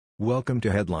Welcome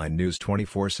to Headline News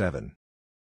 24/7.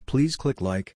 Please click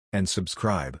like and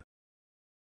subscribe.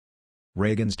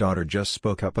 Reagan's daughter just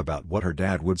spoke up about what her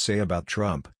dad would say about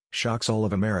Trump, shocks all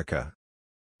of America.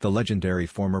 The legendary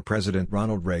former President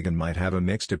Ronald Reagan might have a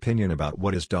mixed opinion about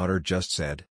what his daughter just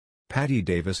said. Patty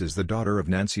Davis is the daughter of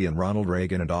Nancy and Ronald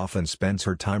Reagan and often spends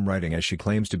her time writing as she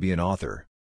claims to be an author.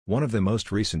 One of the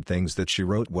most recent things that she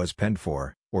wrote was penned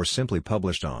for, or simply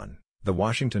published on, The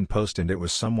Washington Post, and it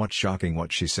was somewhat shocking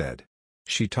what she said.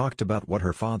 She talked about what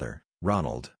her father,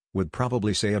 Ronald, would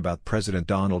probably say about President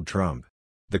Donald Trump.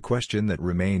 The question that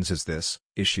remains is this: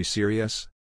 is she serious?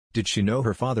 Did she know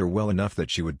her father well enough that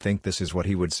she would think this is what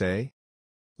he would say?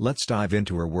 Let's dive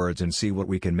into her words and see what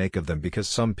we can make of them, because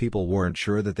some people weren't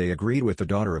sure that they agreed with the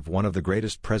daughter of one of the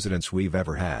greatest presidents we've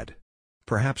ever had.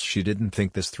 Perhaps she didn't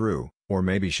think this through, or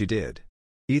maybe she did.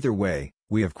 Either way,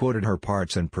 we have quoted her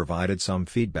parts and provided some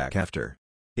feedback after.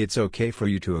 It's okay for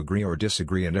you to agree or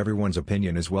disagree, and everyone's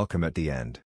opinion is welcome at the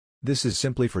end. This is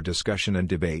simply for discussion and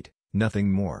debate,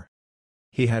 nothing more.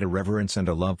 He had a reverence and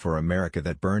a love for America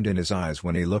that burned in his eyes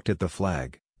when he looked at the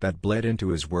flag, that bled into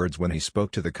his words when he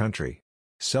spoke to the country.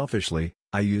 Selfishly,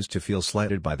 I used to feel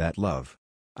slighted by that love.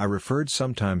 I referred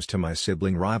sometimes to my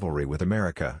sibling rivalry with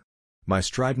America. My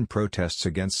strident protests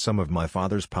against some of my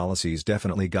father's policies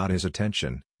definitely got his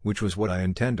attention, which was what I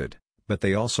intended, but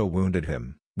they also wounded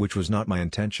him, which was not my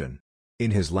intention.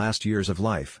 In his last years of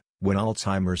life, when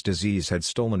Alzheimer's disease had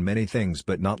stolen many things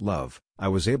but not love, I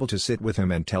was able to sit with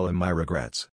him and tell him my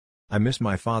regrets. I miss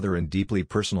my father in deeply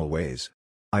personal ways.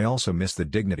 I also miss the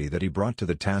dignity that he brought to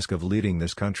the task of leading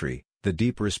this country, the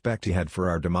deep respect he had for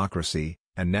our democracy,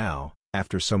 and now,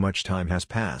 after so much time has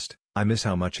passed, I miss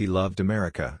how much he loved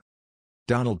America.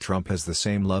 Donald Trump has the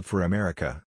same love for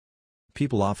America.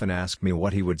 People often ask me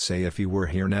what he would say if he were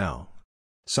here now.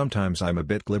 Sometimes I'm a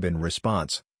bit glib in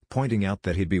response, pointing out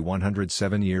that he'd be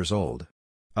 107 years old.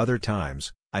 Other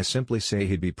times, I simply say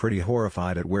he'd be pretty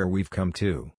horrified at where we've come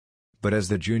to. But as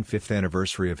the June 5th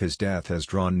anniversary of his death has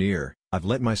drawn near, I've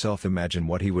let myself imagine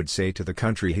what he would say to the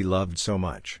country he loved so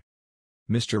much.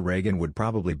 Mr. Reagan would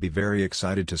probably be very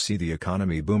excited to see the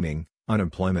economy booming,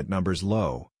 unemployment numbers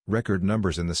low, record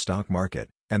numbers in the stock market,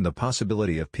 and the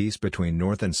possibility of peace between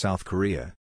North and South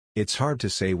Korea. It's hard to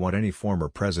say what any former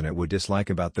president would dislike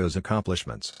about those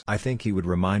accomplishments. I think he would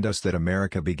remind us that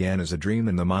America began as a dream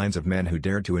in the minds of men who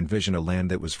dared to envision a land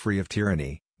that was free of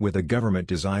tyranny, with a government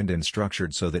designed and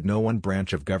structured so that no one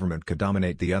branch of government could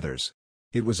dominate the others.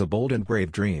 It was a bold and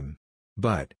brave dream.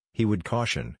 But, he would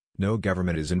caution, no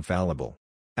government is infallible.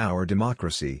 Our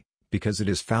democracy, because it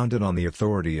is founded on the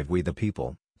authority of we the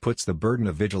people, puts the burden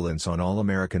of vigilance on all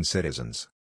American citizens.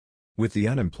 With the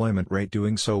unemployment rate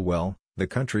doing so well, the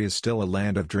country is still a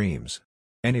land of dreams.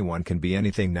 Anyone can be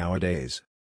anything nowadays.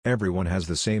 Everyone has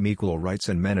the same equal rights,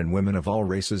 and men and women of all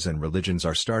races and religions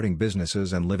are starting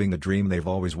businesses and living the dream they've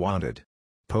always wanted.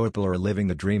 People are living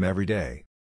the dream every day.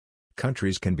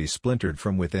 Countries can be splintered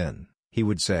from within, he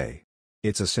would say.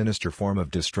 It's a sinister form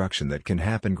of destruction that can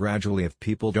happen gradually if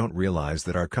people don't realize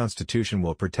that our Constitution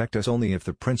will protect us only if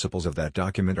the principles of that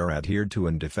document are adhered to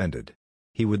and defended.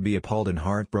 He would be appalled and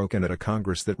heartbroken at a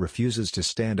Congress that refuses to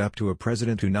stand up to a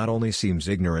president who not only seems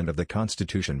ignorant of the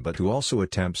Constitution but who also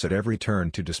attempts at every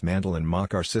turn to dismantle and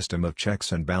mock our system of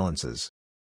checks and balances.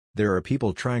 There are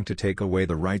people trying to take away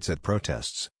the rights at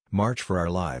protests, March for Our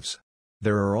Lives.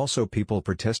 There are also people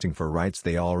protesting for rights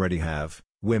they already have,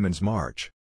 Women's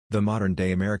March. The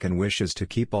modern-day American wishes to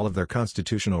keep all of their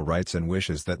constitutional rights and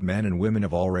wishes that men and women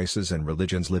of all races and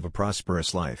religions live a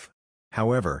prosperous life.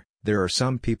 However, there are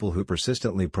some people who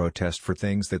persistently protest for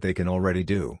things that they can already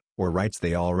do, or rights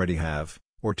they already have,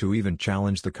 or to even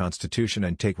challenge the Constitution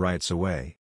and take rights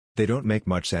away. They don't make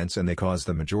much sense, and they cause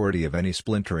the majority of any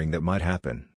splintering that might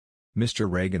happen.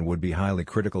 Mr. Reagan would be highly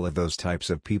critical of those types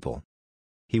of people.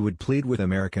 He would plead with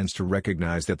Americans to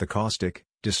recognize that the caustic,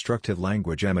 destructive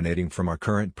language emanating from our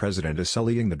current president is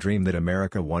sullying the dream that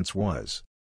America once was.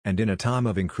 And in a time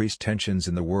of increased tensions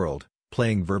in the world,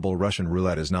 playing verbal Russian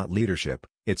roulette is not leadership,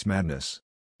 it's madness.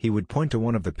 He would point to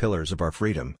one of the pillars of our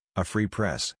freedom, a free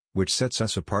press, which sets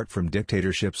us apart from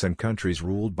dictatorships and countries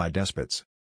ruled by despots.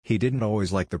 He didn't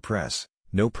always like the press,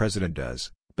 no president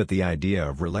does, but the idea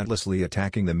of relentlessly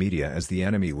attacking the media as the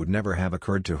enemy would never have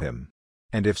occurred to him.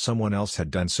 And if someone else had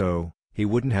done so, he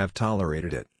wouldn't have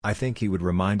tolerated it. I think he would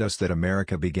remind us that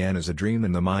America began as a dream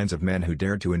in the minds of men who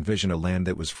dared to envision a land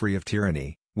that was free of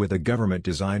tyranny, with a government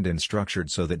designed and structured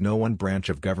so that no one branch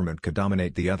of government could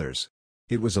dominate the others.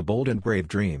 It was a bold and brave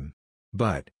dream.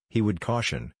 But, he would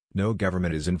caution, no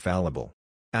government is infallible.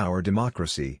 Our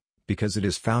democracy, because it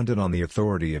is founded on the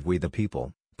authority of we the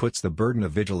people, puts the burden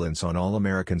of vigilance on all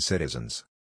American citizens.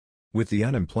 With the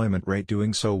unemployment rate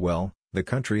doing so well, the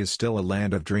country is still a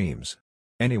land of dreams.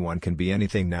 Anyone can be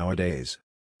anything nowadays.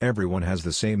 Everyone has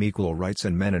the same equal rights,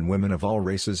 and men and women of all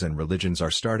races and religions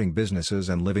are starting businesses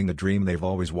and living the dream they've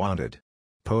always wanted.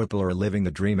 People are living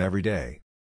the dream every day.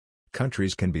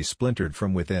 Countries can be splintered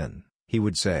from within, he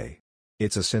would say.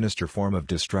 It's a sinister form of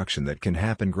destruction that can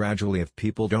happen gradually if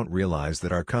people don't realize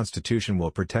that our Constitution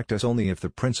will protect us only if the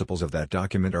principles of that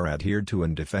document are adhered to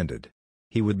and defended.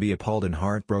 He would be appalled and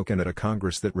heartbroken at a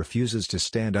Congress that refuses to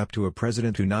stand up to a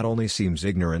president who not only seems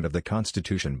ignorant of the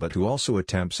Constitution but who also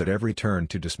attempts at every turn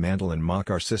to dismantle and mock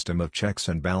our system of checks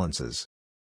and balances.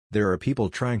 There are people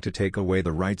trying to take away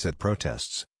the rights at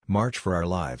protests, March for Our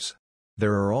Lives.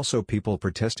 There are also people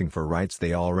protesting for rights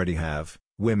they already have,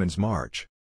 Women's March.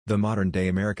 The modern-day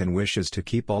American wishes to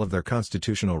keep all of their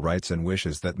constitutional rights and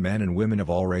wishes that men and women of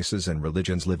all races and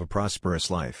religions live a prosperous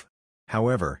life.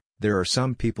 However, there are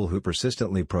some people who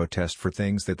persistently protest for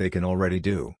things that they can already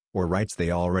do, or rights they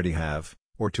already have,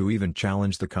 or to even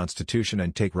challenge the Constitution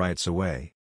and take rights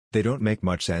away. They don't make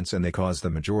much sense and they cause the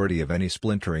majority of any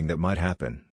splintering that might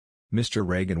happen. Mr.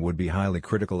 Reagan would be highly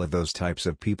critical of those types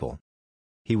of people.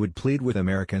 He would plead with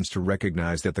Americans to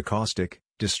recognize that the caustic,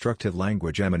 destructive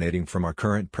language emanating from our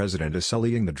current president is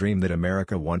sullying the dream that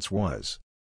America once was.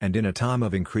 And in a time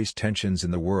of increased tensions in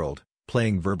the world,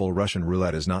 playing verbal Russian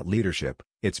roulette is not leadership,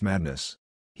 it's madness.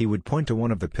 He would point to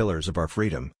one of the pillars of our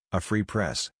freedom, a free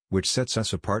press, which sets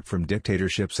us apart from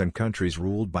dictatorships and countries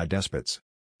ruled by despots.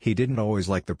 He didn't always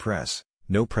like the press,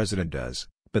 no president does,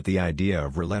 but the idea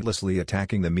of relentlessly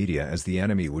attacking the media as the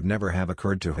enemy would never have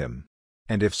occurred to him.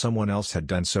 And if someone else had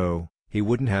done so, he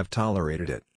wouldn't have tolerated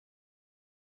it.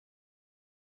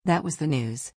 That was the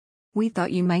news. We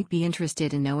thought you might be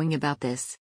interested in knowing about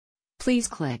this. Please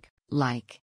click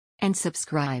like and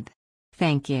subscribe.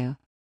 Thank you.